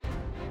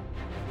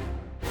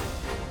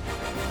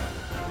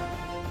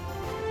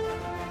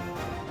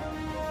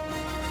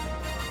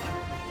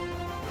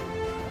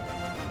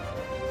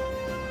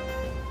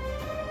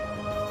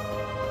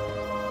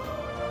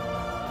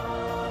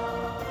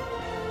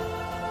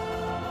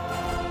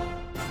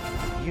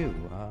You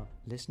are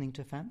listening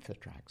to Fantha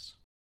Tracks.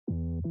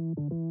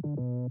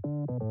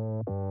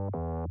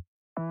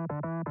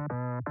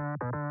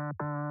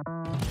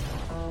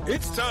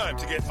 It's time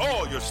to get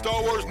all your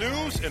Star Wars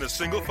news in a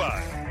single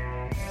file.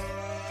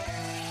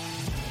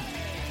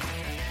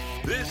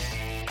 This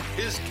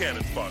is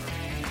Cannon Fodder.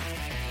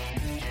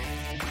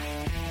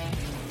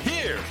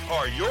 Here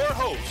are your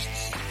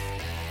hosts,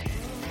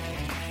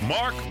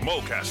 Mark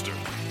Mulcaster,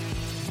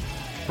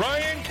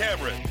 Brian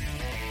Cameron,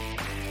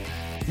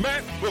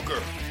 Matt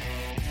Booker,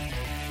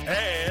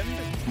 and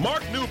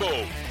Mark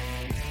Newbold.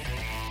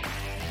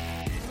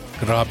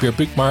 Grab your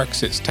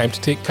bookmarks, it's time to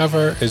take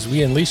cover as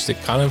we unleash the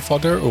cannon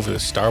fodder over the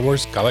Star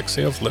Wars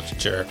galaxy of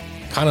literature.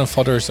 Cannon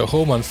Fodder is the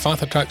home on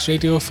Fantha Tracks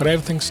Radio for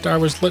everything Star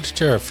Wars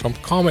literature, from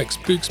comics,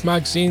 books,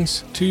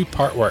 magazines to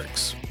part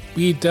works.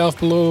 We delve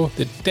below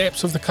the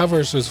depths of the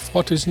covers as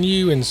what is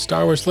new in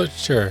Star Wars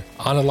literature,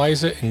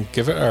 analyse it and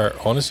give it our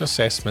honest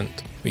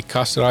assessment. We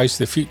cast our eyes to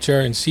the future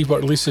and see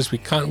what releases we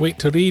can't wait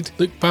to read,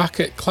 look back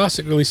at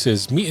classic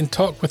releases, meet and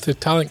talk with the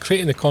talent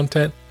creating the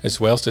content, as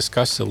well as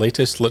discuss the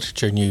latest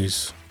literature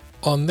news.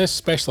 On this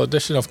special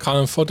edition of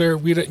Cannon Fodder,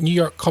 we're at New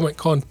York Comic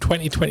Con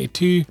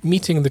 2022,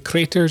 meeting the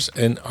creators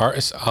in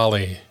Artist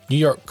Alley. New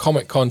York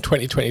Comic Con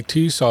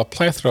 2022 saw a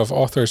plethora of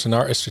authors and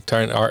artists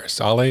return to Artist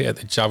Alley at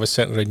the Javits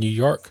Center in New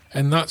York,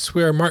 and that's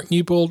where Mark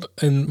Newbold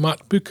and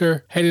Matt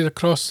Booker headed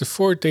across the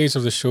 4 days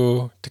of the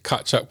show to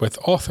catch up with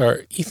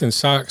author Ethan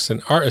Sachs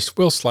and artist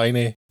Will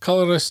Sliney,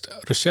 colorist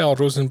Rochelle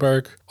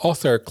Rosenberg,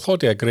 author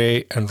Claudia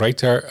Gray, and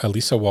writer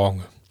Elisa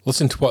Wong.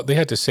 Listen to what they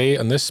had to say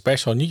on this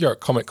special New York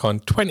Comic Con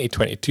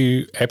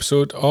 2022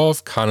 episode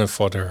of Cannon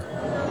Fodder.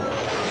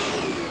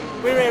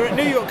 We're here at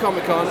New York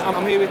Comic Con.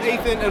 I'm here with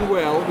Ethan and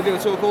Will. We're going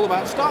to talk all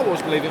about Star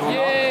Wars, believe it or not.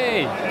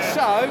 Yay!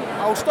 So,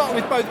 I'll start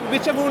with both.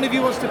 Whichever one of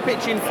you wants to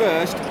pitch in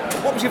first.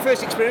 What was your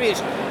first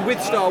experience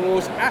with Star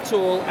Wars at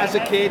all, as a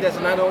kid, as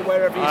an adult,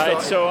 wherever you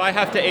started? So I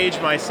have to age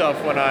myself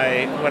when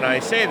I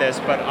say this,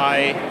 but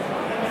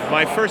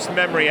my first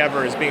memory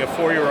ever is being a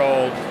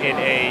 4-year-old in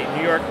a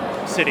New York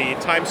City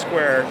Times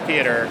Square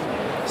theater,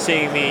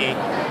 seeing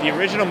the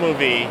original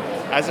movie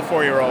as a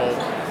 4-year-old,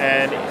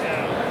 and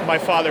my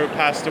father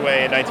passed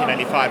away in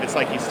 1995. It's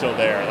like he's still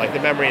there. Like, the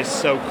memory is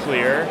so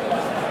clear,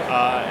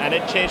 and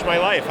it changed my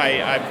life.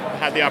 I've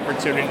had the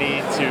opportunity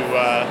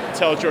to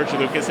tell George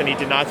Lucas, and he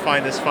did not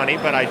find this funny,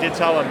 but I did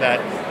tell him that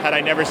had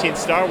I never seen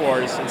Star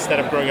Wars, instead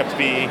of growing up to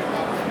be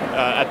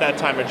at that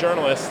time a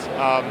journalist,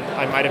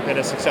 I might have been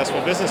a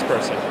successul business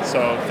person.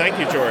 So thank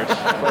you, George,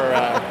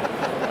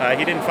 for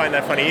he didn't find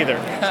that funny either.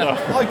 So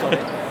I got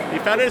it. He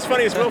found it as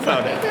funny as Will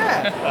found it.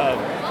 Yeah.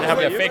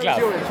 Fake laugh.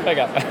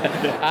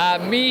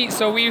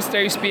 So we used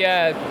to be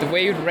the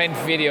way you'd rent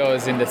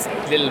videos in this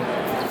little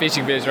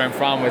fishing village where I'm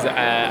from was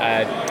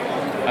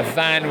a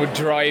van would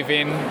drive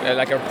in,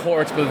 like a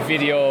portable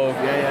video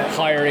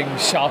hiring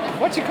shop.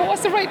 What's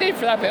the right name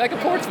for that? Like a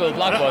portable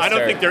Blockbuster. I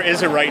don't think there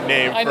is a right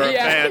name for a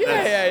van.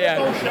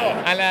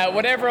 And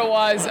whatever it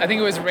was, I think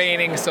it was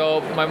raining,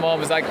 so my mom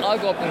was like, I'll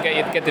go up and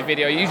get the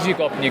video. You usually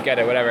go up and you get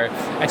it, whatever.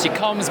 And she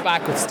comes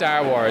back with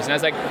Star Wars. And I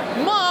was like,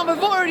 Mom,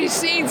 I've already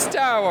seen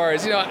Star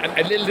Wars. You know,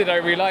 and little did I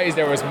realize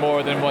there was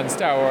more than one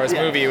Star Wars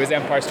movie. It was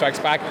Empire Strikes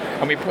Back.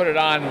 And we put it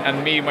on,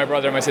 and me, my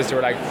brother, and my sister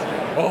were like,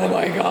 oh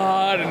my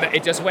God. And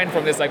it just went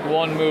from this like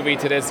one movie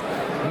to this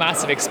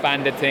massive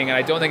expanded thing, and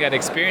I don't think I'd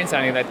experienced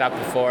anything like that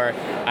before,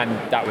 and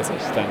that was it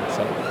then.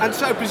 And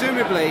so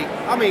presumably,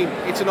 I mean,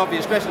 it's an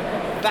obvious question,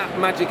 that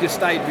magic has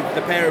stayed with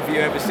the pair of you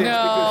ever since?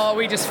 No,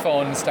 we just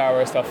phone Star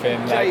Wars stuff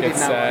in. Like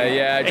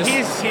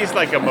it's he's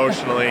like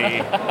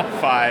emotionally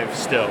 5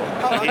 still.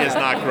 He has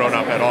not grown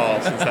up at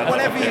all since that.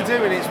 Whatever you're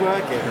doing, it's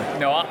working.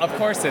 No, of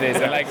course it is.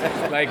 And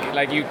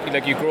like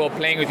you grow up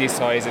playing with these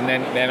toys, and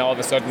then all of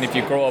a sudden, if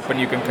you grow up and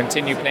you can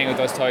continue playing with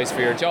those toys for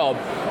your job,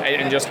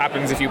 it just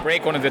happens if you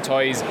break one of the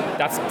toys,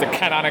 that's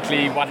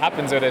canonically what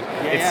happens with it.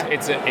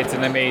 It's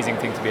an amazing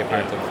thing to be a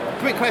part of.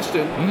 Quick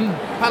question: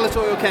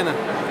 Palatoy or Kenner?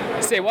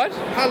 Say what?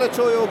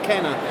 Palatoy or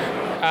Kenner?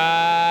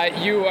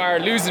 You are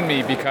losing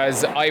me,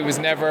 because I was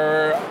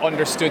never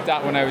understood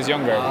that when I was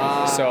younger.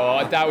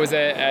 So that was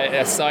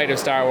a side of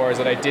Star Wars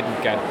that I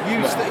didn't get.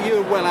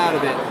 You're well out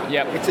of it.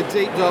 Yep. It's a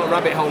deep, dark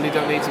rabbit hole you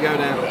don't need to go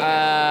down.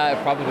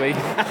 Probably.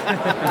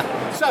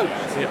 So,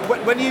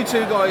 when you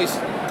two guys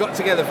got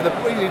together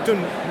you've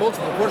done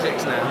multiple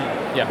projects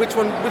now. Yeah. Which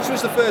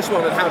was the first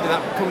one, and how did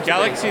that come to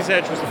Galaxy's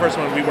Edge was the first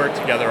one we worked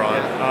together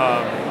on.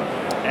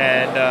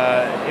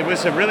 And it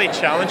was a really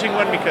challenging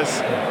one,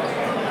 because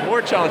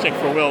more challenging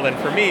for Will than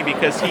for me,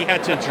 because he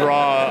had to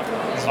draw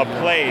a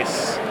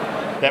place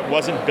that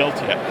wasn't built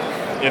yet.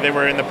 They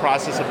were in the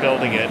process of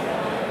building it,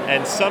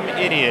 and some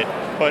idiot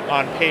put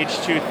on page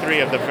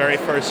 2-3 of the very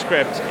first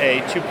script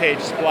a 2-page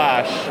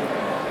splash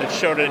that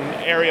showed an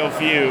aerial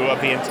view of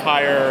the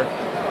entire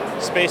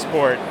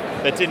spaceport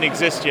that didn't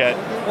exist yet.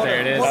 There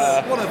it is.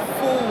 What a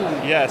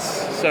fool!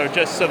 Yes, so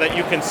just so that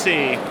you can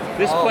see,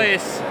 This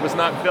place was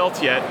not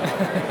built yet,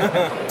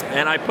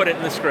 and I put it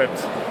in the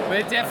script. But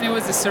it definitely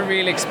was a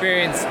surreal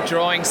experience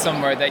drawing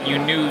somewhere that you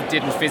knew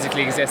didn't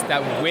physically exist,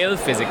 that will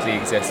physically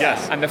exist.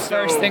 Yes. And the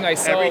first thing I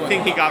saw...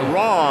 Everything he got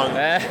wrong,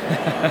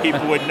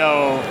 people would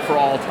know for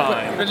all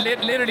time. But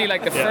literally,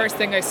 like, the first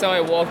thing I saw,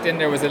 I walked in,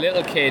 there was a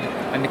little kid,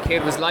 and the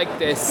kid was like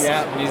this.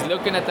 Yeah. And he's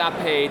looking at that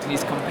page, and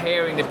he's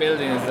comparing the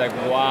buildings. It's like,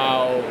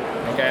 wow.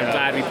 Okay, I'm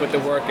glad we put the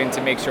work in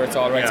to make sure it's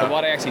all right. Yeah. So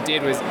what I actually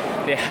did was,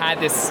 they had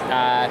this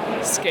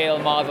scale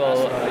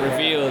model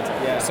revealed.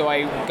 Yeah. So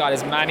I got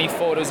as many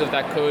photos of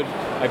that could.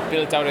 I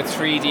built out a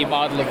 3D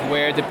model of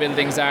where the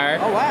buildings are.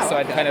 Oh, wow, So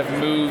I'd okay. kind of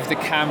moved the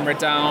camera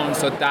down,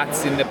 so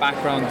that's in the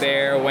background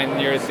there when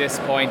you're at this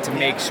point to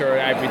make sure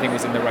everything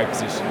was in the right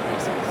position.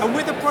 And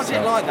with a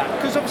project like that,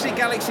 because obviously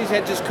Galaxy's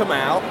Edge has come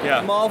out,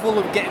 Yeah. Marvel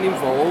are getting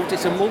involved,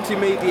 it's a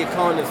multimedia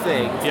kind of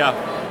thing. Yeah.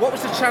 What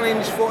was the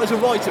challenge for, as a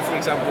writer, for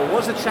example, what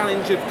was the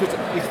challenge of, because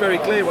it's very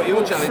clear what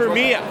your challenge For was.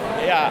 me,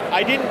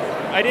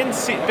 I didn't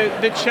see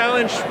the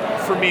challenge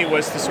for me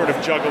was to sort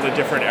of juggle the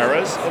different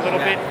eras a little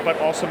bit, but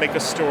also make a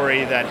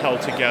story that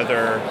held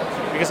together,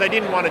 because I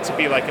didn't want it to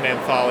be like an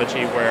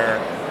anthology where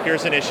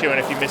here's an issue and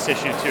if you miss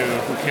issue 2,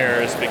 who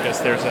cares,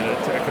 because there's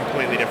a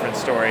completely different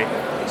story.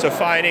 So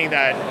finding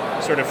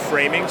that sort of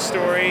framing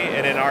story,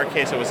 and in our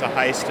case it was a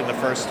heist in the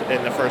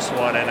first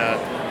one and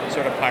a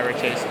sort of pirate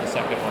chase in the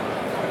second one.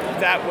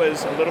 That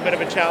was a little bit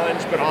of a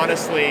challenge, but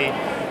honestly,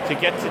 to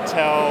get to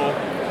tell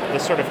the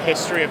sort of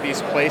history of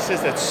these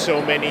places that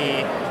so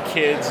many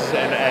kids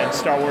and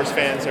Star Wars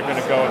fans are going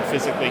to go and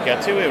physically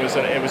get to, it was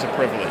a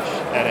privilege,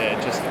 and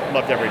I just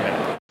loved every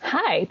minute.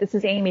 Hi, this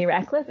is Amy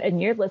Ratcliffe,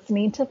 and you're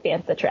listening to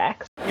Fantha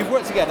Tracks. You've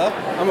worked together,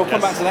 and we'll come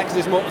Yes. back to that because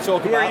there's more to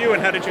talk Who about. are you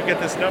and how did you get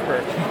this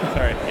number?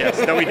 Sorry. Yes.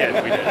 No, we did.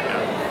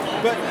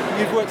 Yeah. But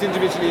you've worked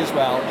individually as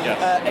well.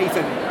 Yes.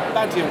 Ethan,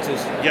 Bounty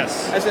Hunters.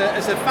 Yes. As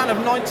a fan of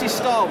 90s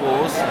Star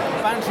Wars,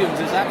 Bounty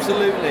Hunters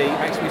absolutely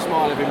makes me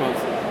smile every month.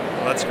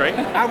 Well, that's great.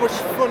 How much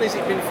fun has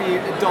it been for you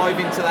to dive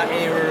into that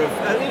era of,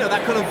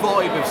 that kind of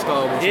vibe of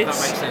Star Wars, if that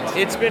makes sense?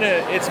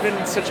 It's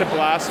been such a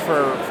blast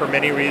for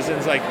many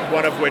reasons, like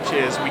one of which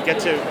is we get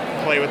to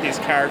play with these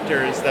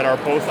characters that are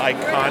both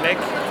iconic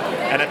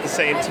and at the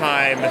same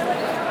time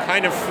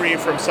kind of free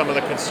from some of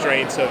the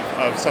constraints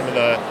of some of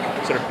the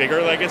sort of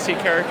bigger legacy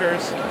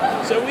characters.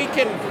 So we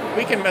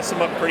can mess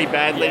them up pretty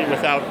badly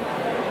without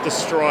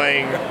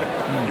destroying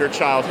your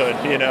childhood,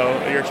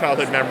 your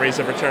childhood memories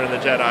of Return of the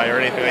Jedi or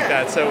anything like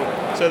that.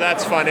 So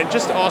that's fun. And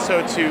just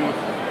also to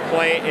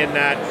play in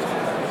that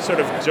sort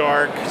of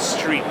dark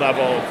street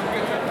level,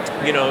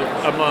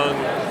 among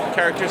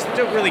characters that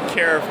don't really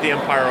care if the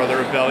Empire or the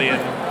Rebellion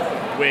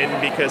win,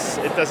 because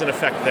it doesn't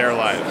affect their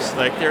lives.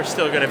 Like, they're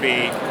still going to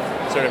be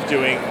sort of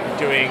doing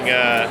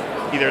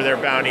either their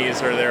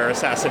bounties or their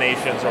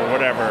assassinations or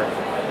whatever.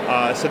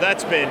 So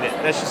that's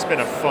just been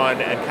a fun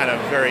and kind of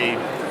very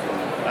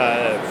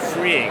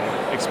freeing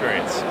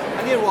experience.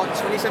 And you're what,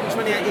 27,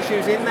 28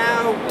 issues in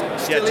now?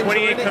 Still 28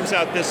 enjoying it? comes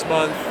out this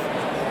month.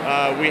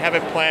 We have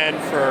it planned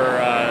for,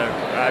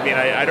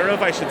 I don't know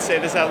if I should say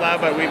this out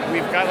loud, but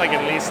we've got like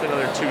at least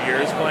another 2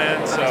 years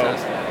planned.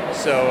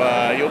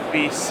 So you'll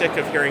be sick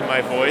of hearing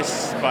my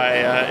voice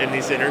in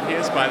these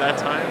interviews by that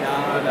time.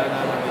 No.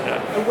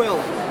 Yeah. And Will,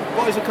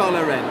 what is a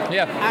Kylo Ren?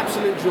 Yeah.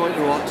 Absolute joy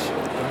to watch,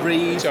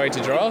 read, Joy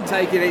to draw.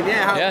 take it in.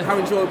 How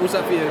enjoyable was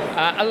that for you?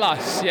 A lot,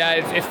 yeah.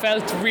 It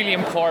felt really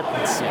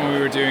important when we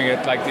were doing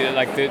it, like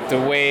the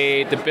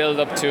way, the build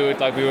up to it.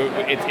 Like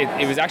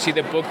it was actually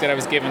the book that I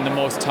was given the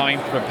most time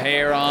to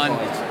prepare on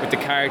with the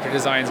character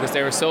designs, because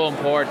they were so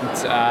important.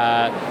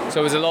 So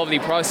it was a lovely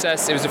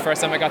process. It was the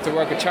first time I got to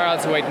work with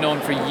Charles, who I'd known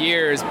for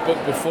years,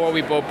 but before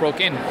we both broke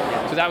in.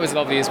 So that was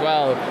lovely as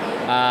well.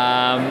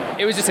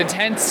 It was just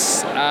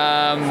intense.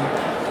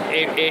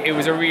 It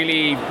was a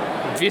really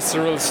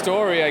visceral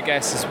story, I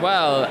guess, as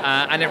well,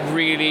 and it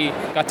really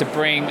got to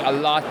bring a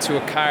lot to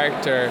a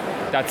character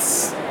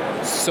that's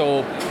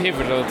so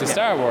pivotal to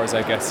Star Wars,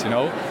 I guess, and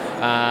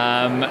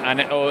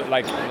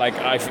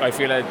I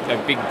feel a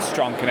big,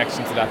 strong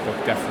connection to that book,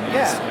 definitely.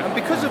 Yeah, and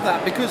because of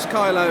that, because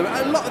Kylo,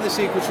 a lot of the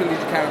sequel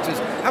trilogy characters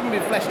haven't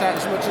been fleshed out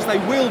as much as they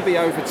will be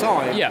over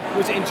time. Yeah.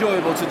 Was it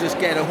enjoyable to just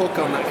get a hook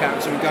on that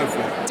character and go for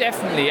it?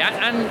 Definitely,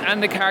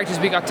 and the characters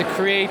we got to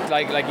create,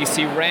 like you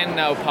see Ren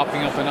now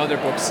popping up in other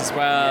books as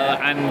well,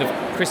 and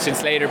Christian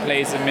Slater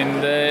plays him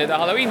in the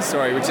Halloween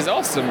story, which is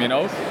awesome,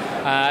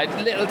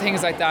 little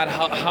things like that,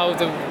 how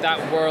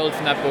that world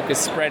from that book is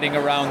spreading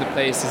around the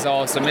place is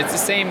awesome. It's the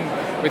same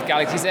with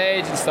Galaxy's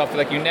Edge and stuff,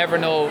 like you never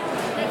know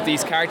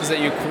these characters that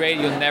you create,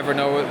 you'll never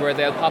know where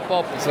they'll pop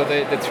up. So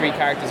the 3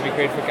 characters we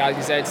created for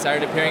Galaxy's Edge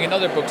started appearing in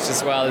other books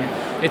as well,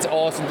 and it's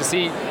awesome to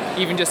see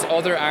even just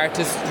other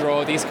artists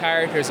draw these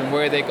characters and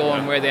where they go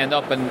and where they end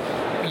up, and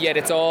yet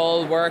it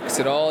all works,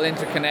 it all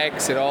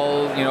interconnects, it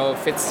all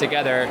fits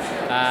together,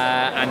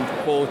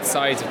 and both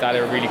sides of that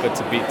are really good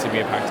to be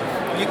a part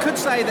of. You could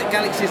say that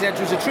Galaxy's Edge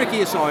was a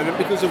tricky assignment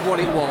because of what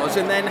it was,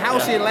 and then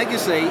Halcyon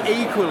Legacy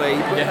equally,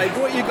 but they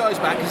brought you guys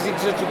back because you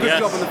did such a good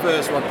job on the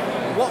first one.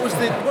 What was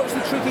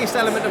the trickiest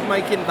element of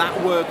making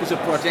that work as a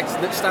project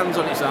that stands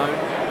on its own?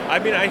 I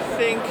mean, I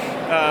think,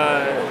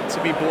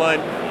 to be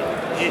blunt,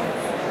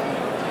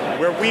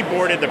 where we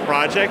boarded the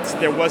project,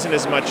 there wasn't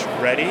as much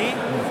ready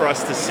for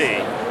us to see.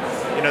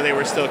 You know, they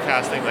were still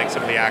casting like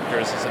some of the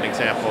actors as an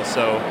example.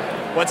 So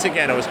once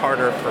again, it was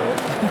harder for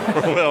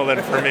Will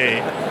than for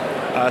me.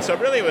 So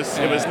really, it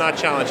was not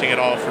challenging at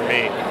all for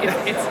me.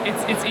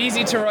 It's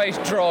easy to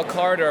draw a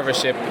corridor of a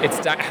ship.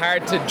 It's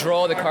hard to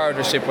draw the corridor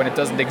of a ship when it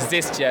doesn't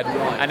exist yet,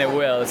 and it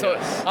will. So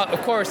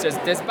of course,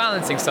 there's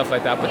balancing stuff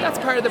like that, but that's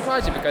part of the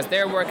project because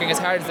they're working as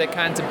hard as they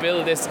can to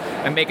build this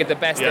and make it the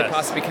best they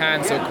possibly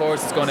can. So of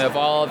course, it's going to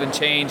evolve and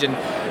change, and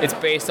it's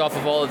based off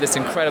of all of this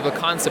incredible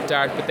concept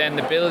art. But then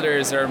the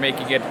builders are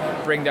making it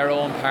bring their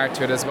own part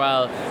to it as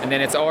well, and then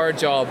it's our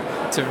job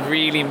to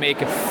really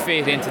make it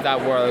fit into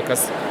that world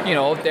because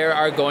there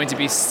are going to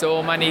be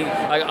so many.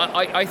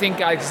 I think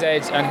Galaxy's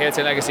Edge and Hail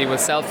to Legacy will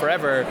sell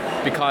forever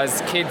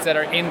because kids that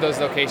are in those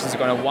locations are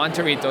going to want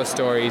to read those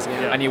stories,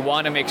 and you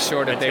want to make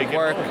sure that they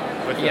work.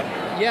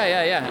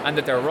 Yeah, and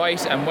that they're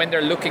right. And when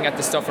they're looking at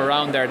the stuff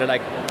around there, they're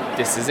like,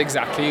 this is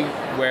exactly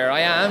where I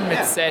am.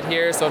 It's set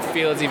here, so it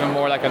feels even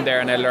more like I'm there,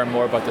 and I learn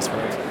more about this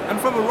world. And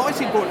from a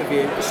writing point of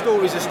view, a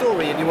story is a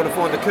story, and you want to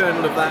find the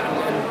kernel of that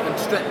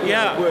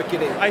and work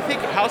it in. I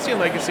think Halcyon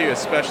Legacy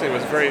especially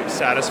was very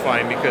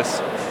satisfying because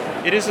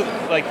it is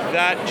like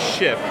that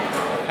ship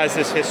has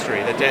this history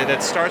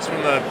that starts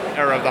from the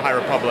era of the High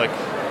Republic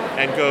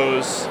and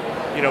goes,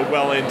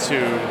 well into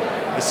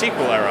the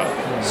sequel era.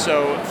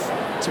 So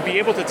to be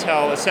able to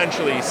tell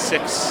essentially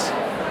 6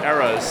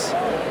 eras,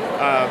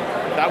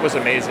 that was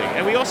amazing.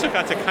 And we also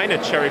got to kind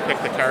of cherry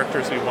pick the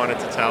characters we wanted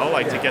to tell,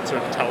 to get to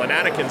tell an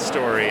Anakin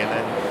story and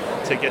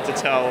then to get to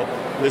tell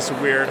this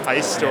weird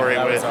heist story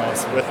with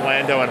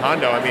Lando and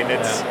Hondo. I mean,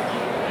 it's...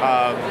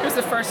 it was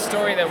the first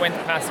story that went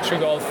past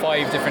through all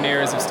 5 different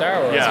eras of Star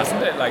Wars,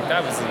 wasn't it? Like,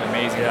 that was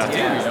amazing to do,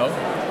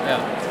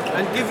 Yeah.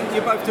 And given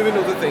you're both doing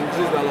other things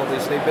as well,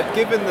 obviously, but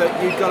given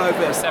that you've got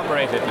over... We're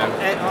separated now.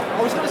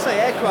 I was going to say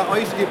air quotes. I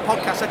used to do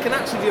podcasts. I can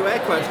actually do air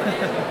quotes.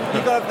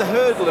 You've got over the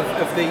hurdle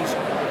of these...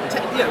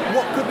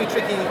 what could be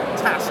tricky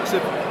tasks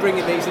of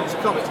bringing these into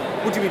comics?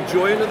 Would you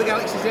enjoy another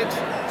Galaxy's Edge?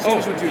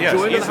 Would you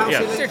enjoy another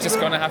Halcyon Edge? They're just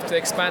going to have to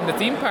expand the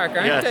theme park,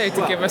 aren't they,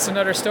 to give us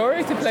another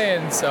story to play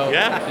in? So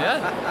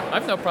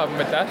I've no problem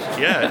with that.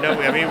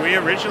 We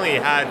originally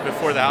had,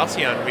 before the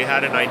Halcyon, we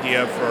had an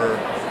idea for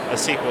a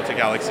sequel to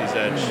Galaxy's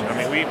Edge. I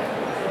mean, we,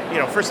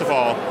 first of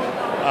all,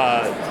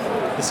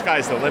 the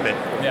sky's the limit,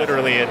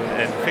 literally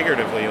and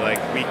figuratively. Like,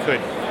 we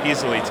could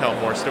easily tell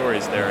more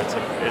stories there.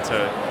 It's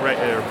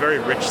a very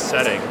rich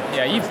setting.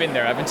 Yeah, you've been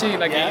there, haven't you?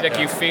 Like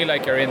you feel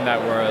like you're in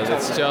that world.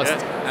 It's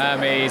just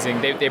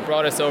amazing. They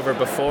brought us over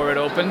before it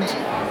opened.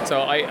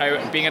 So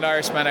I being an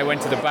Irishman, I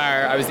went to the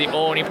bar. I was the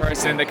only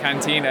person in the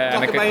cantina.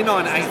 And I could, Bay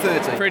 9 at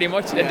 8:30. Pretty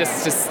much, and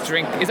just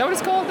drink. Is that what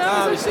it's called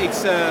now? It's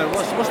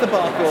what's the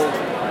bar called?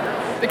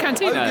 The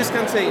cantina. This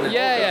cantina.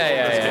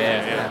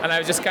 Yeah. And I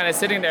was just kind of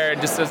sitting there and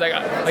just was like,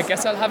 I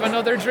guess I'll have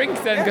another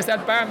drink then because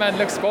that barman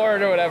looks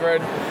bored or whatever.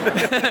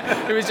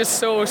 And it was just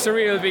so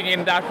surreal being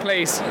in that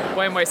place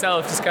by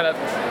myself. Just kind of,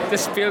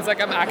 this feels like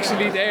I'm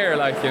actually there,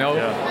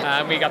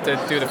 And we got to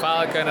do the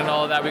Falcon and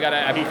all that. We got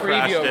a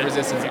preview of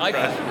Resistance.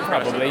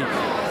 Probably.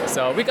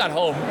 So we got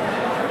home.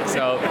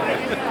 So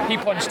he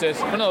punched it.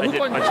 Oh, no, did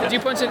you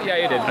punch it? Yeah,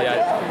 you did.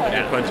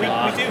 Yeah. We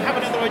do have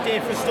another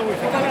idea for a story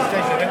for Galaxy's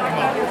Edge, don't we,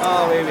 Mark?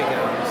 Oh, here we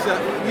go. So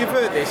you've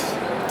heard this.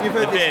 You've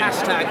heard this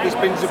hashtag, this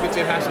Bins Up Into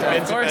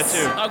hashtag. Of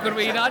course. How could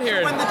we not hear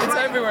it? It's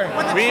everywhere.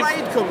 When the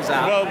trade comes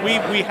out.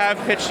 Well, we have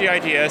pitched the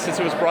idea since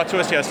it was brought to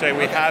us yesterday.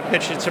 We have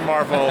pitched it to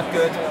Marvel,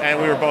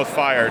 and we were both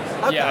fired.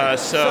 Okay.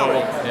 Yes.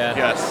 So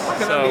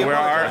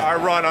our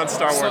run on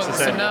Star Wars is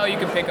ending. So now you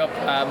can pick up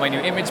my new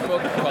image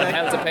book called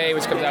Hell to Pay,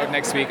 which comes out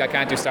next week. I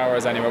can't do Star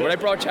Wars anymore, but I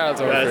brought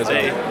Charles over for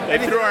it. They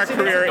threw our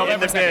career in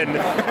the bin.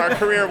 Our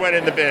career went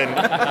in the bin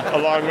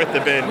along with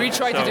the bin. We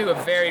tried to do a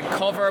varied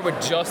cover with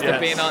just the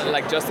bin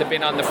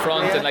on the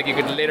front, and you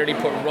could literally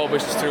put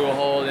rubbish through a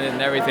hole in it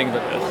and everything,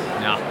 but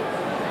no.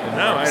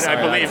 I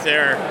believe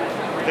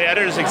the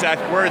editor's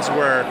exact words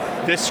were,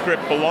 "This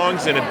script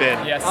belongs in a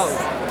bin." Yes.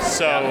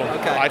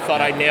 I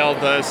thought I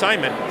nailed the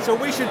assignment. So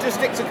we should just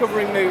stick to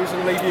covering news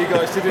and leave you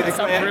guys to do the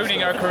Stop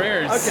ruining our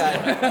careers. Okay,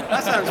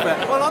 that sounds fair.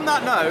 Well, on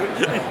that note,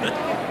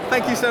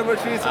 thank you so much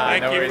for your time.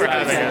 Thank you for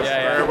having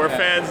us. We're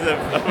fans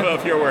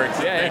of your works.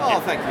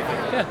 Thank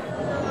you.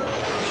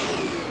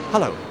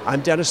 Hello,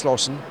 I'm Dennis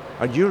Lawson,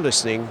 and you're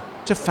listening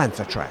to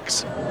Fantha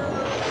Tracks.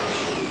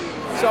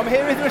 So I'm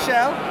here with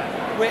Rochelle.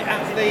 We're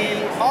at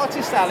the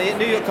Artist Alley at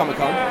New York Comic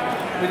Con.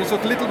 We're going to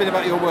talk a little bit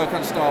about your work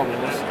on Star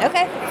Wars.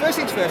 Okay. First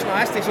things first, and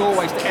I ask this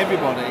always to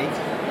everybody,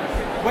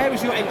 where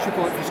was your entry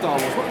point for Star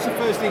Wars? What was the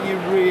first thing you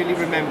really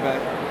remember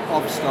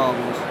of Star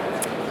Wars?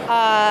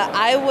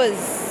 I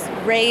was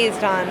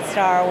raised on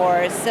Star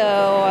Wars,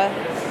 so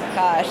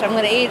gosh, I'm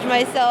going to age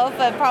myself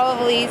at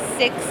probably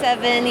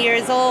 6-7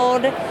 years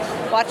old,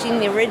 watching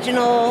the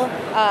original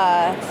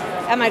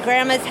at my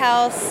grandma's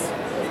house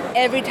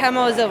every time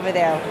I was over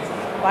there,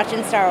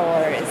 watching Star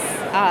Wars.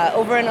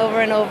 over and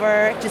over and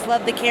over. Just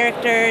love the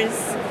characters,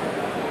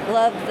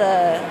 love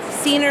the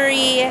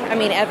scenery. I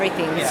mean,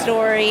 everything, the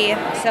story.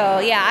 So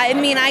yeah, I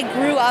mean, I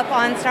grew up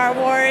on Star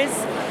Wars.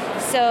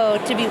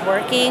 So to be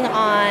working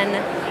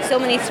on so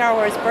many Star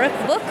Wars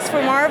books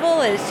for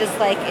Marvel is just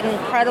like an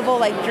incredible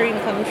like dream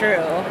come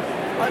true.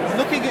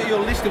 Looking at your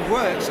list of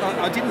works,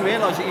 I didn't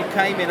realise that you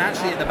came in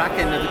actually at the back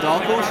end of the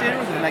Dark Horse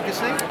series, the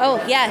Legacy. Oh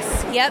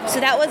yes, yep. So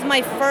that was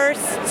my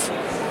first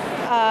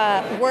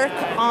work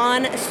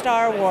on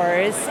Star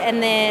Wars,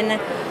 and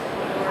then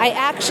I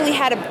actually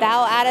had to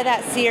bow out of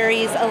that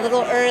series a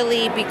little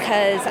early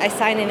because I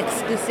signed an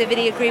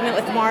exclusivity agreement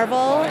with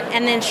Marvel,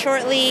 and then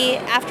shortly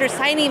after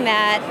signing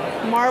that,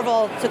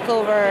 Marvel took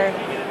over,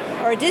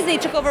 or Disney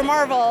took over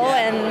Marvel,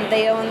 and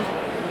they own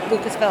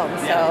Lucasfilm.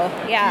 So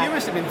yeah. You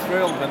must have been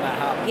thrilled when that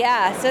happened.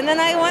 Yeah. So then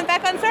I went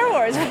back on Star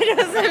Wars, which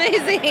was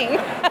amazing.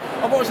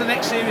 And what was the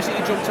next series that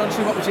you jumped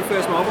onto? What was your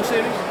first Marvel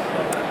series?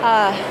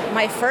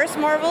 My first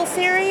Marvel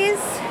series.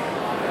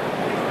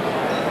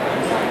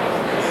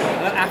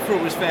 Afra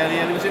was fairly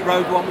early. Was it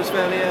Rogue One was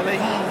fairly early?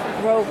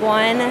 Rogue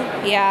One,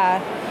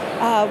 yeah.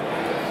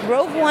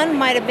 Rogue One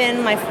might have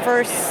been my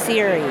first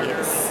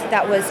series.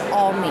 That was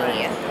all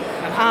me.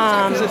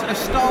 Because a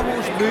Star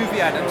Wars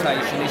movie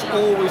adaptation is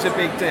always a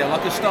big deal,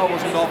 like a Star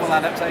Wars novel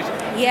adaptation.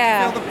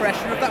 Yeah. Did you feel the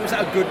pressure of that? Was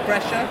that a good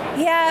pressure?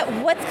 Yeah,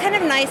 what's kind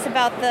of nice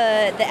about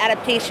the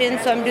adaptation,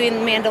 so I'm doing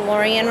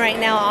Mandalorian right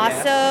now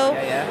also,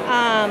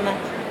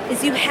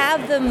 is you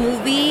have the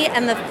movie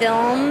and the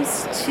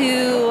films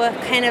to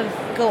kind of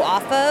go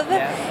off of.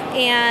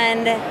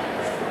 And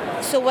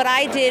so what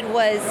I did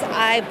was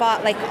I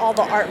bought like all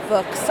the art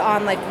books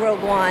on like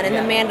Rogue One and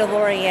The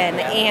Mandalorian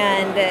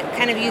and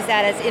kind of use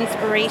that as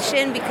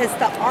inspiration, because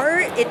the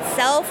art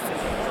itself,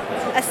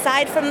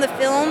 aside from the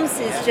films,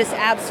 is just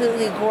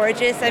absolutely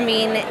gorgeous. I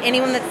mean,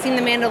 anyone that's seen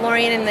The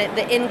Mandalorian and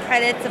the end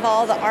credits of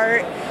all the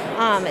art,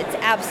 it's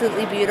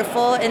absolutely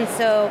beautiful. And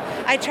so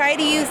I try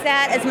to use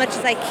that as much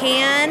as I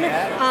can.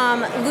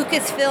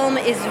 Lucasfilm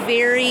is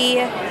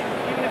very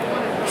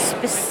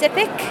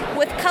specific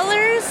with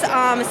colors,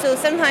 so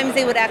sometimes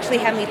they would actually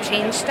have me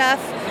change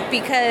stuff,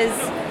 because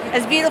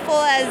as beautiful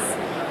as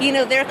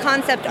their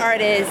concept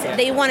art is,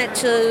 they want it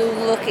to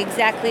look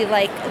exactly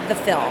like the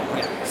film.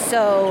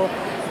 So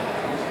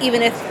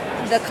even if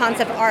the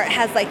concept art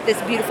has like this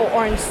beautiful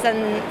orange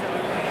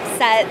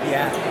sunset,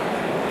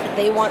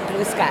 they want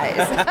blue skies.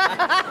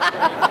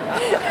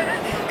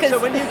 So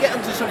when you get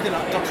onto something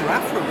like Dr.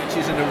 Aphra, which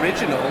is an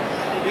original,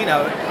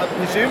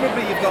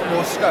 presumably you've got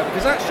more scope,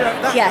 because that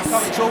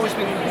comic's always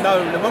been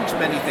known amongst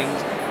many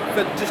things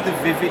for just the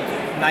vivid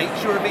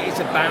nature of it. It's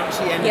a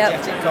bouncy,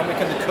 energetic comic,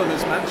 and the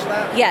colours match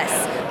that. Yes.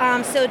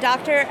 So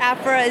Dr.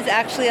 Aphra is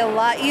actually a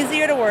lot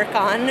easier to work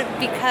on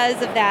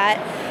because of that.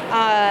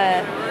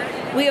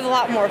 We have a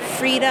lot more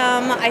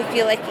freedom, I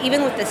feel like,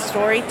 even with the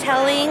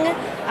storytelling.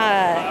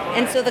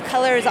 And so the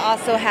colors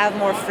also have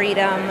more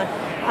freedom.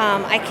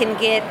 I can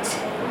get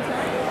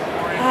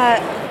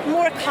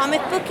more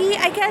comic booky,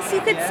 I guess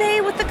you could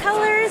say, with the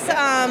colors.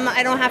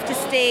 I don't have to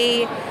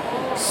stay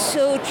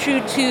so true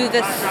to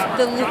the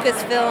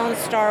Lucasfilm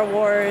Star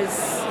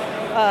Wars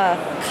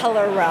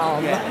color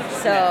realm.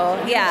 So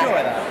You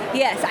enjoy that?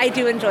 Yes, I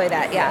do enjoy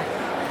that. Yeah.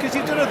 Because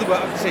you've done other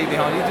work, I can see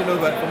behind you, you've done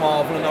other work for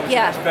Marvel, and obviously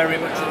that's very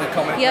much in the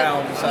comic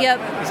realm. So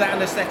is that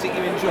an aesthetic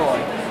you enjoy?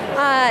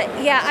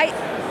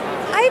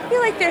 I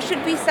feel like there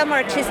should be some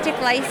artistic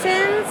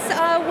license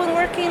when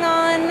working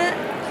on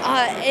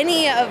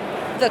any of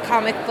the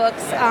comic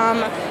books.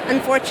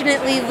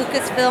 Unfortunately,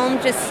 Lucasfilm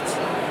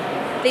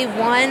they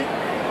want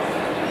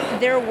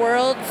their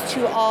worlds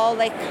to all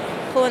like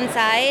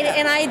coincide,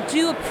 and I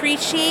do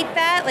appreciate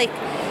that. Like,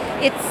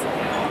 it's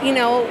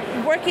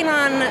working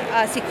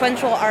on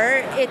sequential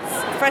art, it's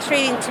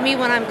frustrating to me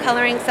when I'm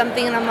coloring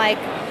something and I'm like,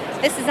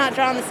 this is not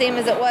drawn the same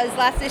as it was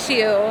last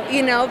issue,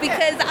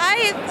 because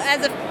I,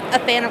 as a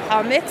fan of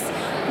comics,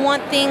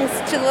 want things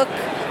to look,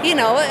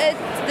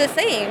 the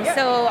same.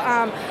 So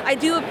I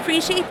do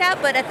appreciate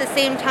that, but at the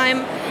same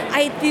time,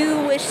 I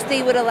do wish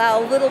they would allow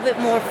a little bit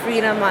more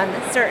freedom on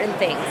certain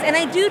things. And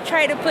I do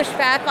try to push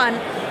back on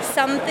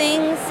some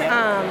things,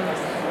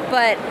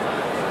 but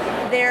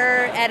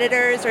their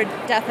editors are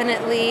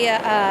definitely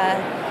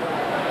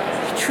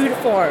true to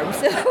form.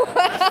 So.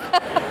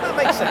 That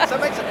makes sense.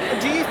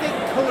 Do you think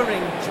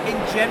colouring in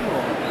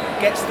general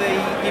gets the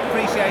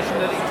appreciation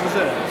that it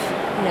deserves?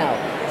 No,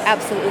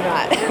 absolutely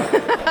not.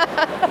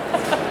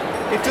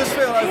 It does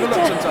feel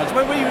overlooked sometimes.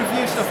 When we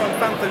review stuff on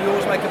Panther, we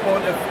always make a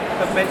point of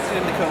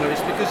mentioning the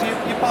colourist, because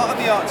you're part of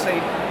the art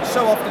scene.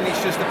 So often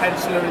it's just the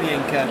penciler and the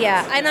inker.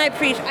 Yeah, and I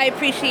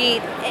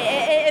appreciate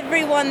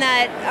everyone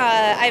that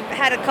I've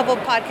had a couple of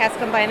podcasts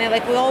come by, and they're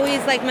like, we always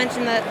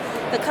mention the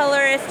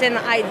colorist, and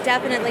I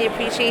definitely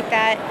appreciate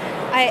that.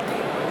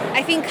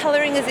 I think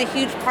coloring is a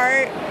huge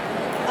part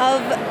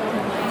of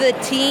the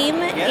team,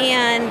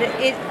 and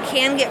it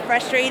can get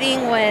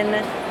frustrating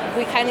when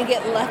we kind of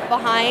get left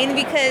behind,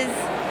 because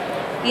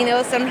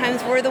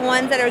sometimes we're the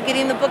ones that are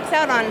getting the books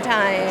out on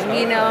time,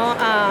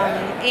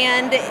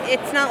 and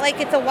it's not like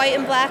it's a white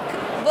and black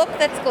book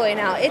that's going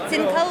out. It's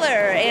in color,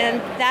 and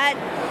that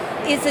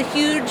is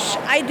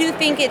I do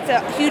think it's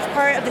a huge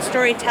part of the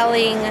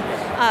storytelling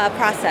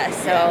process.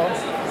 So.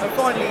 And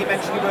finally, you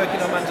mentioned you're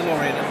working on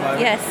Mandalorian at the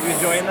moment. Yes. Are you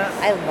enjoying that?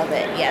 I love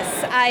it, yes.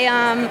 I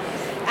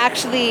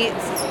actually,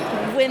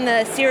 when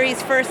the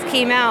series first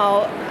came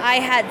out, I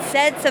had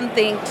said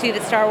something to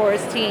the Star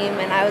Wars team,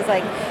 and I was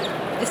like,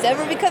 if this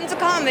ever becomes a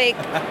comic,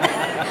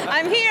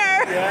 I'm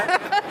here. Yeah.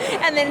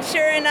 And then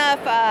sure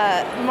enough,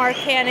 Mark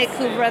Panic,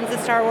 who runs the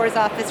Star Wars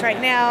office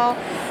right now,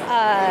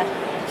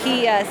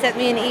 he sent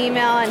me an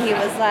email, and he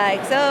was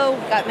like, so,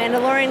 got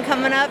Mandalorian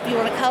coming up, you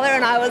want to color?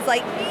 And I was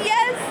like, yes.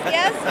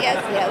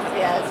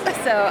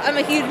 So I'm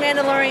a huge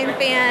Mandalorian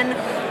fan.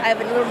 I have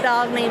a little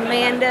dog named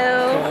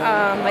Mando.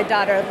 My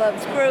daughter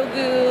loves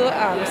Grogu.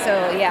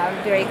 So yeah,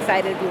 I'm very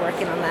excited to be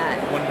working on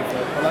that.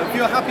 Wonderful. Well, if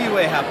you're happy,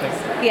 we're happy.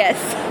 Yes.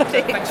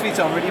 Thanks for your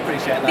time. Really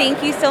appreciate that.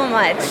 Thank you so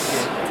much.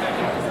 Thank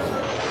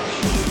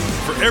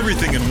For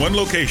everything in one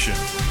location,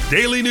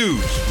 daily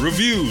news,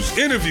 reviews,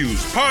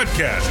 interviews,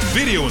 podcasts,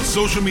 video, and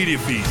social media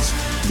feeds,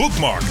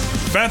 bookmark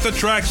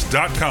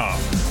FanthaTracks.com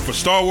for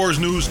Star Wars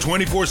news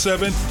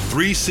 24/7,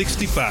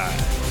 365.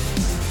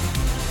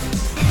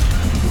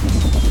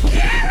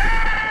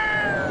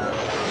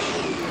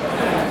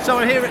 So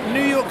I'm here at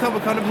New York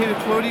Comic Con. I'm here with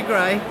Claudia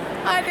Gray.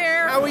 Hi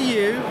there. How are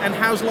you, and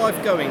how's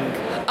life going?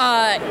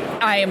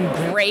 I am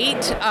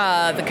great.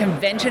 The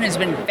convention has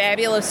been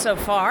fabulous so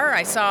far.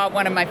 I saw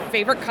one of my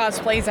favorite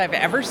cosplays I've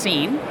ever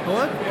seen.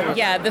 What?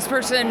 Yeah, this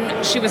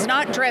person, she was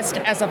not dressed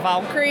as a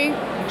Valkyrie.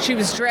 She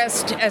was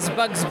dressed as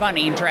Bugs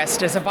Bunny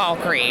dressed as a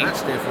Valkyrie.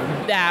 That's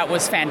different. That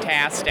was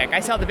fantastic.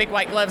 I saw the big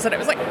white gloves and I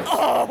was like,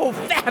 oh,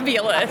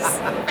 fabulous.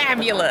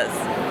 Fabulous.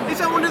 Is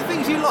that one of the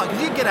things you like?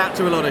 Because you get out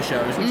to a lot of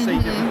shows and see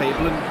different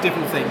people and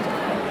different things.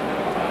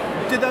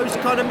 Do those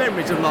kind of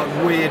memories of like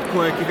weird,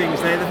 quirky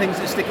things, they're the things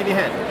that stick in your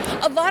head?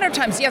 A lot of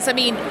times, yes. I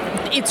mean,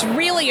 it's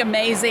really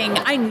amazing.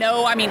 I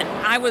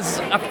was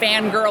a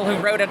fangirl who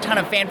wrote a ton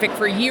of fanfic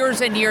for years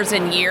and years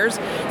and years.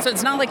 So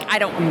it's not like I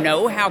don't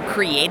know how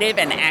creative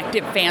and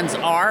active fans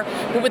are.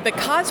 But with the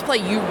cosplay,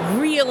 you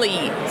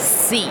really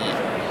see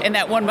in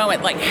that one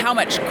moment, like how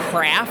much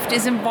craft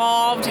is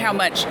involved, how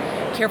much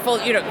careful,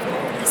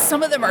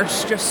 some of them are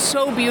just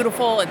so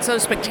beautiful and so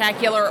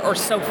spectacular or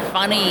so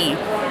funny.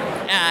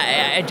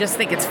 I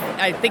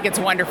think it's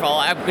wonderful.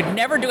 I would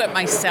never do it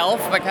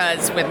myself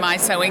because with my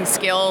sewing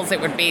skills,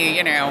 it would be,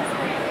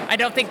 I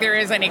don't think there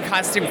is any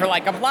costume for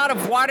like a lot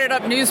of wadded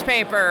up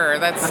newspaper.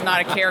 That's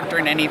not a character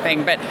in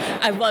anything, but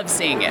I love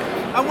seeing it.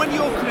 And when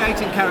you're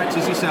creating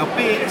characters yourself,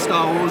 be it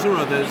Star Wars or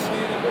others,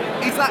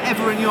 is that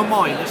ever in your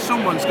mind that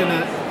someone's going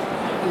to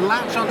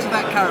latch onto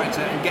that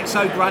character and get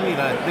so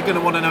granular they're going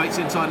to want to know its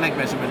inside leg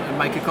measurement and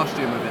make a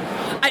costume of it?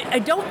 I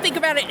don't think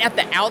about it at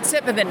the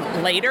outset, but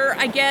then later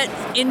I get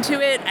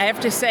into it. I have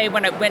to say,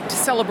 when I went to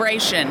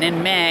Celebration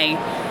in May,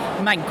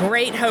 my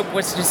great hope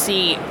was to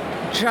see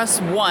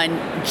just one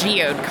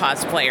Geode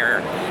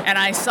cosplayer, and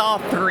I saw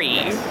 3,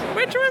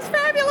 which was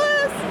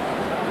fabulous.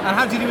 And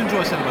how did you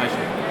enjoy Celebration?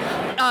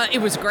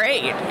 It was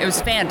great. It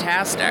was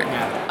fantastic.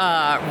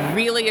 Yeah.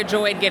 Really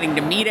enjoyed getting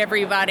to meet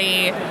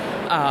everybody.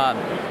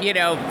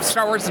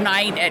 Star Wars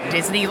Night at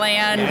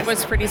Disneyland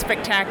was pretty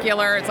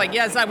spectacular. It's like,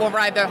 yes, I will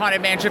ride the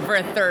Haunted Mansion for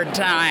a 3rd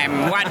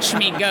time. Watch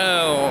me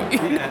go.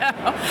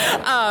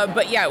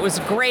 But yeah, it was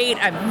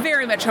great. I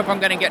very much hope I'm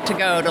going to get to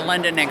go to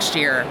London next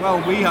year.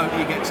 Well, we hope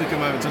you get to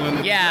come over to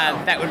London.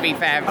 Yeah, that would be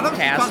fantastic. And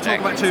obviously you can't talk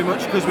about too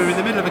much because we're in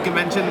the middle of a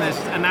convention. There's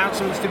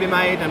announcements to be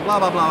made and blah,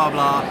 blah, blah,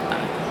 blah, blah.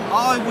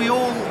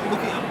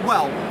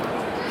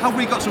 Have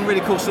we got some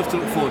really cool stuff to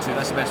look forward to?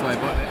 That's the best way of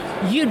putting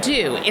it. You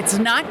do. It's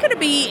not going to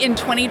be in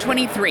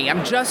 2023.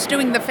 I'm just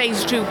doing the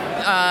Phase 2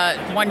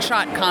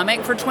 one-shot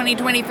comic for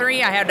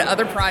 2023. I had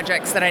other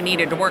projects that I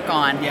needed to work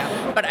on.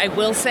 Yeah. But I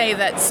will say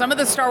that some of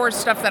the Star Wars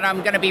stuff that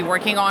I'm going to be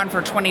working on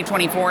for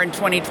 2024 and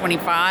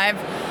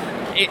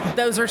 2025,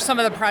 those are some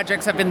of the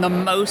projects I've been the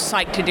most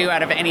psyched to do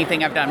out of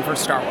anything I've done for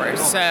Star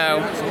Wars. So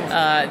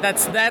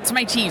that's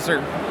my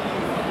teaser.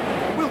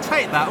 We'll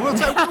take that. We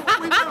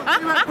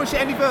won't push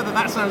it any further.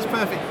 That sounds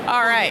perfect.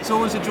 All right. It's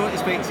always a joy to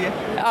speak to you.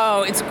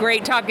 Oh, it's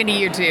great talking to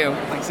you too.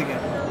 Thanks again.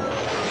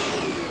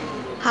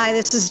 Hi,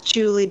 this is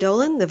Julie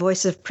Dolan, the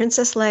voice of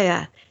Princess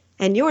Leia,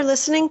 and you're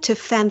listening to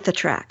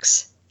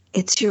Fanthatrax.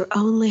 It's your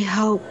only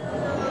hope.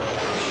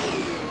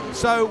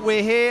 So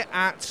we're here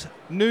at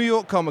New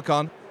York Comic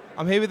Con.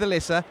 I'm here with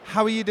Alyssa.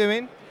 How are you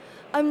doing?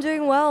 I'm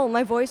doing well.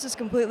 My voice is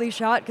completely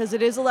shot because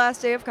it is the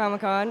last day of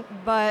Comic-Con,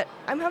 but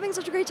I'm having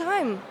such a great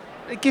time.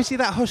 It gives you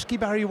that husky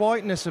Barry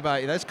Whiteness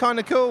about you. That's kind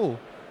of cool.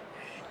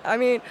 I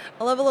mean,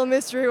 I love a little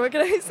mystery. What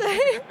can I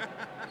say?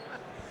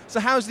 So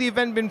how's the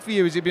event been for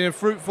you? Has it been a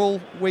fruitful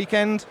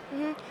weekend?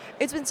 Mm-hmm.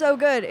 It's been so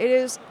good. It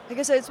is, like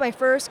I said, it's my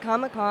first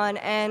Comic-Con,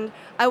 and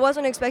I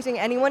wasn't expecting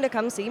anyone to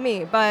come see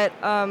me, but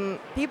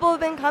people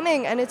have been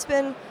coming, and it's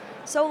been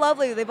so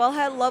lovely. They've all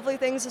had lovely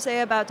things to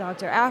say about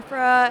Dr.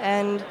 Aphra,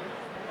 and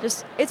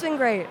just, it's been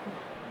great.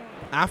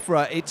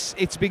 Aphra,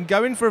 it's been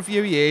going for a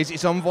few years.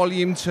 It's on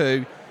volume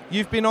 2.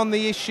 You've been on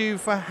the issue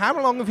for,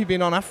 how long have you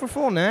been on Aphra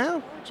for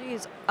now? Oh,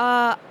 geez.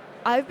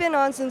 I've been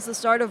on since the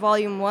start of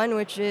Volume 1,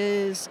 which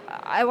is,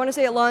 I want to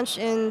say it launched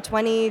in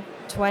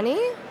 2020?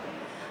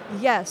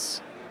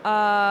 Yes.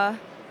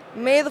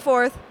 May the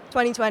 4th,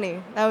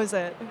 2020. That was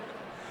it.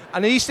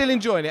 And are you still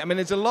enjoying it? I mean,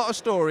 there's a lot of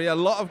story, a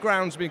lot of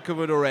ground's been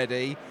covered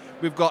already.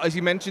 We've got, as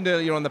you mentioned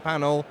earlier on the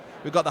panel,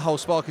 we've got the whole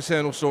Spark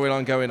Eternal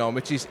storyline going on,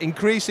 which is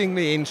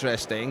increasingly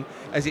interesting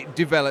as it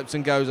develops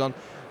and goes on.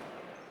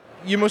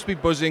 You must be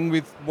buzzing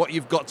with what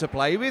you've got to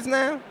play with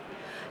now?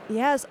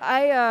 Yes,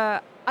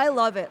 I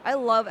love it. I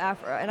love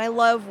Aphra, and I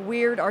love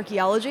weird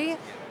archaeology.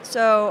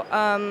 So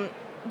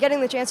getting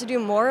the chance to do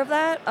more of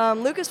that,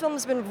 Lucasfilm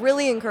has been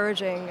really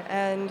encouraging,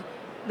 and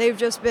they've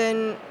just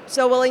been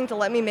so willing to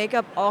let me make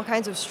up all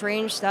kinds of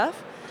strange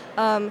stuff.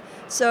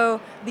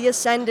 So the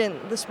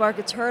Ascendant, the Spark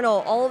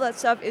Eternal, all of that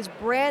stuff is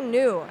brand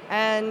new,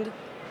 and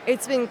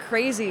it's been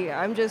crazy.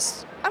 I'm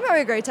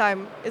having a great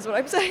time, is what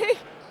I'm saying.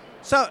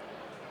 So,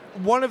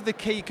 one of the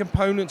key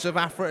components of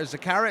Aphra as a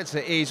character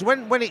is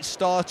when it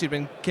started,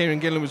 when Kieran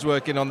Gillen was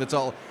working on the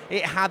title,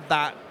 it had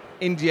that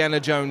Indiana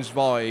Jones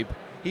vibe.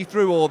 He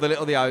threw all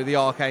the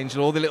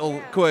Archangel, all the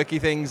little quirky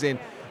things in,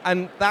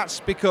 and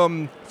that's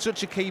become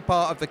such a key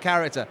part of the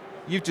character.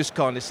 You've just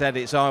kind of said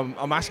it, so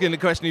I'm asking the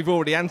question you've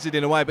already answered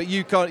in a way, but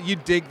you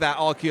dig that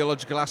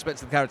archaeological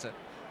aspect of the character.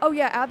 Oh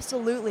yeah,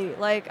 absolutely.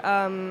 Like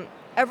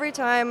every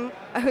time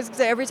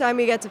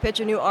we get to pitch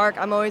a new arc,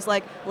 I'm always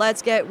like,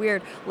 let's get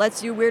weird.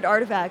 Let's do weird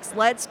artifacts.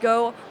 Let's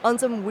go on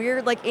some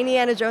weird, like,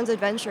 Indiana Jones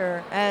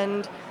adventure.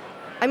 And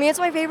I mean, it's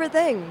my favorite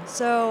thing,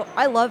 so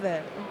I love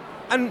it.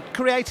 And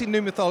creating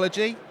new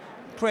mythology,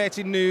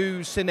 creating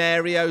new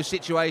scenarios,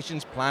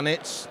 situations,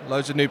 planets,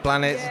 loads of new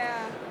planets. Yeah.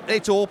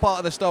 It's all part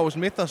of the Star Wars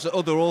mythos that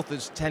other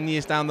authors 10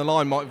 years down the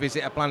line might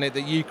visit a planet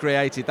that you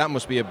created. That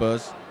must be a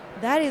buzz.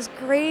 That is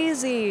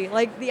crazy.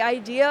 Like, the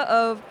idea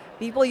of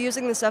people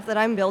using the stuff that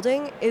I'm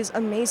building is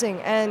amazing.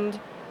 And,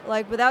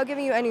 like, without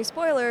giving you any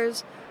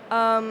spoilers,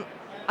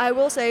 I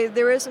will say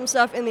there is some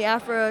stuff in the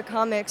Aphra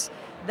comics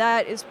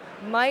that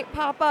might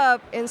pop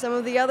up in some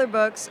of the other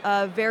books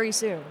very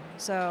soon.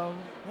 So,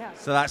 yeah.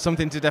 So that's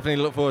something to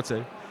definitely look forward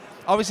to.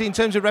 Obviously, in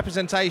terms of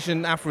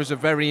representation, Aphra is a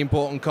very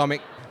important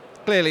comic.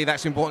 Clearly,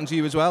 that's important to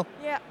you as well.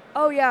 Yeah.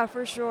 Oh, yeah,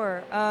 for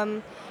sure.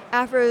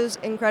 Aphra is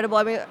incredible.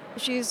 I mean,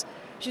 she's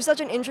such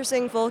an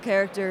interesting full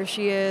character.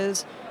 She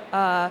is,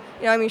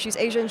 she's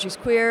Asian, she's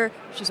queer,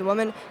 she's a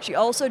woman. She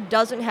also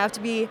doesn't have to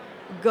be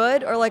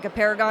good or like a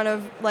paragon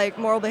of like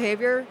moral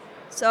behavior.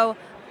 So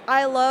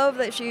I love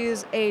that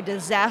she's a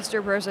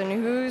disaster person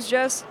who's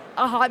just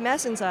a hot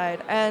mess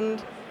inside.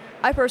 And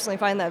I personally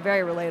find that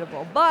very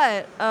relatable.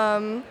 But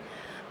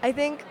I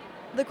think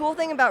the cool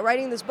thing about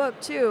writing this book,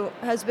 too,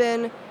 has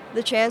been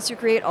the chance to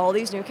create all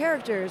these new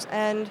characters.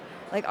 And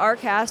like, our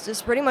cast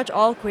is pretty much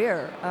all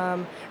queer.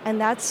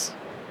 And that's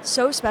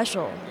so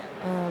special.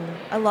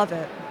 I love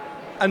it.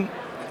 And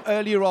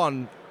earlier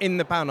on in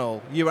the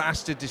panel, you were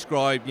asked to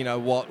describe,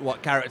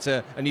 what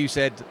character, and you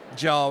said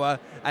Jawa,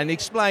 and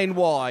explain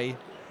why.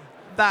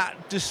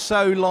 That just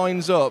so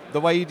lines up,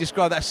 the way you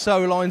describe that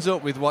so lines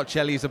up with what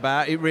Shelley's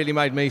about. It really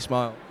made me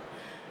smile.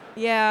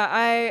 Yeah,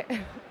 I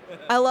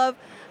love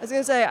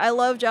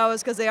Jawas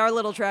because they are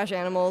little trash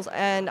animals,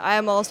 and I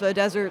am also a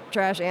desert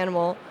trash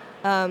animal.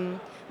 But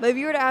if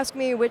you were to ask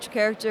me which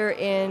character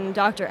in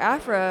Dr.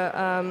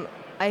 Aphra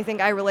I think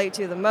I relate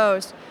to the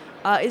most,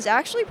 is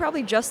actually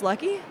probably Just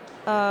Lucky.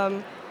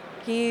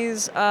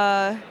 He's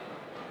very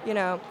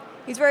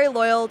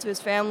loyal to his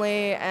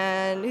family,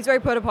 and he's very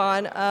put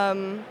upon.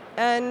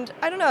 And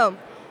I don't know,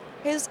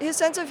 his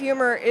sense of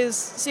humor is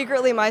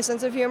secretly my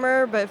sense of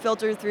humor, but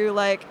filtered through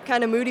like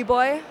kind of moody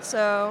boy.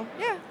 So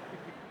yeah.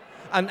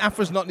 And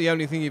Aphra's not the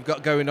only thing you've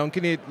got going on.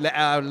 Can you let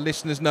our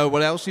listeners know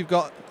what else you've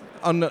got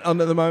on at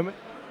the moment?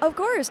 Of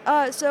course.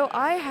 So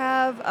I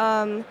have,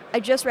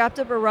 I just wrapped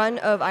up a run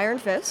of Iron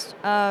Fist,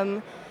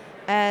 and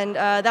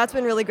that's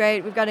been really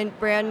great. We've got a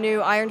brand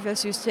new Iron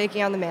Fist who's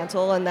taking on the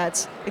mantle, and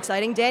that's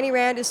exciting. Danny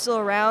Rand is still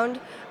around,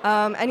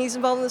 and he's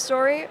involved in the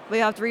story. We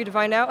have to read to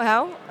find out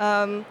how.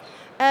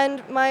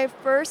 And my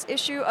first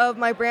issue of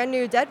my brand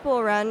new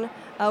Deadpool run,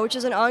 which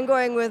is an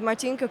ongoing with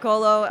Martin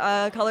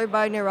Coccolo, colored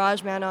by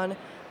Niraj Menon,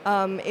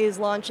 is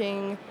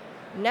launching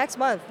next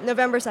month,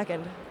 November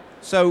 2nd.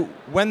 So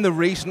when the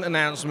recent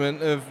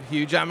announcement of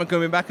Hugh Jackman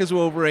coming back as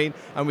Wolverine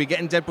and we're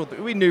getting Deadpool 3,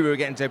 we knew we were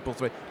getting Deadpool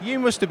 3. You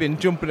must have been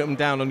jumping up and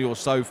down on your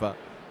sofa.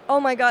 Oh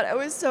my God, I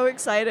was so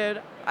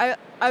excited.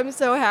 I'm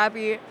so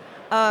happy.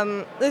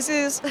 I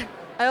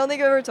don't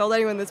think I've ever told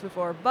anyone this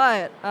before,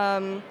 but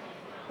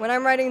when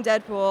I'm writing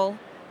Deadpool,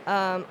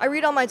 I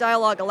read all my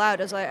dialogue aloud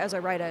as I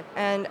write it.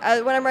 And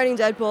when I'm writing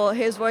Deadpool,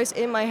 his voice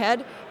in my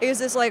head is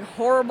this like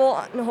horrible,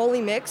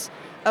 unholy mix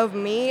of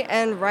me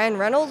and Ryan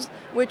Reynolds,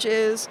 which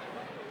is...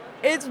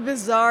 It's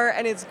bizarre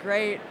and it's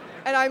great,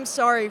 and I'm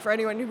sorry for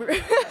anyone who...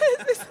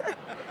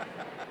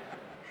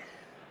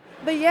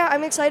 But yeah,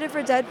 I'm excited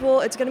for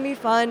Deadpool. It's going to be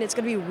fun, it's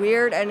going to be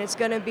weird, and it's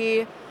going to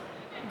be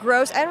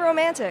gross and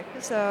romantic,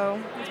 so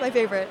it's my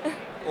favorite.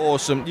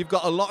 Awesome. You've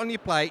got a lot on your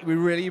plate. We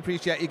really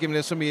appreciate you giving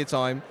us some of your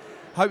time.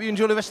 Hope you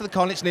enjoy the rest of the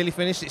con. It's nearly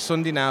finished. It's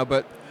Sunday now,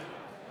 but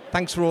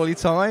thanks for all your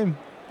time.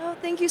 Oh,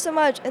 Thank you so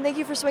much, and thank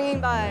you for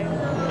swinging by.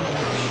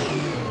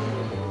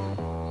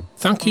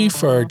 Thank you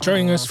for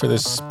joining us for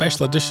this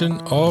special edition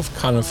of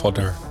Cannon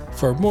Fodder.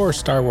 For more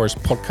Star Wars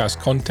podcast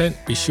content,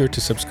 be sure to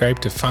subscribe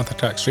to Fantha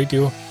Tracks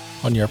Radio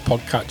on your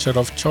podcatcher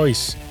of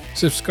choice.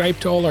 Subscribe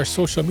to all our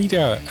social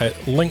media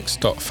at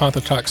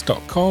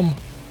links.fanthatracks.com.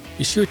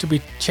 Be sure to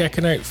be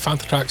checking out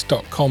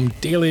fanthatracks.com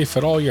daily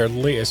for all your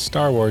latest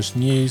Star Wars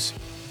news.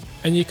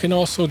 And you can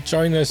also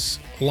join us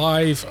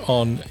live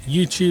on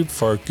YouTube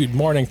for Good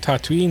Morning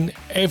Tatooine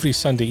every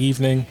Sunday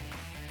evening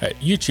at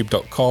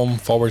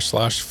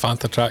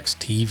youtube.com/Fanthatracks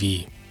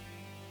TV.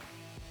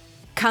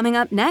 Coming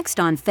up next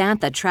on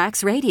Fantha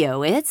Tracks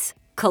Radio, it's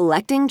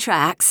Collecting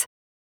Tracks.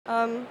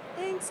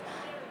 Thanks.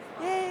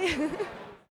 Yay.